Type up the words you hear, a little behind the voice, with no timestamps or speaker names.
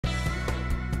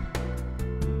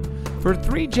For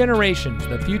 3 generations,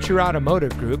 the Future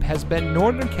Automotive Group has been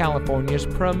Northern California's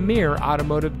premier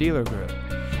automotive dealer group.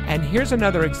 And here's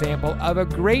another example of a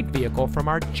great vehicle from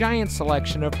our giant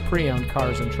selection of pre-owned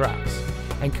cars and trucks.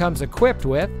 And comes equipped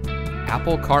with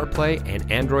Apple CarPlay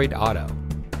and Android Auto,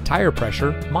 tire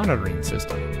pressure monitoring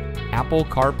system, Apple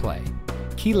CarPlay,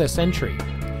 keyless entry,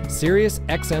 Sirius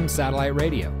XM satellite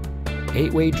radio,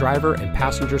 8-way driver and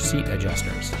passenger seat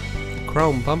adjusters,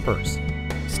 chrome bumpers,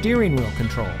 steering wheel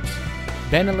controls,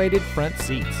 ventilated front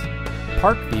seats,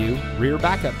 park view rear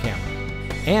backup camera,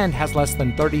 and has less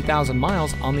than 30,000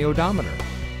 miles on the odometer.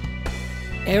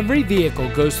 Every vehicle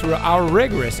goes through our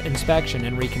rigorous inspection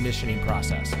and reconditioning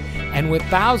process. And with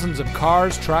thousands of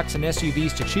cars, trucks, and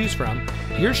SUVs to choose from,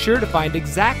 you're sure to find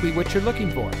exactly what you're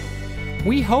looking for.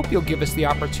 We hope you'll give us the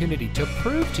opportunity to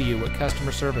prove to you what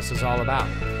customer service is all about.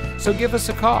 So give us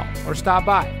a call or stop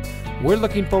by. We're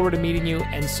looking forward to meeting you,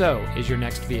 and so is your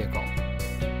next vehicle.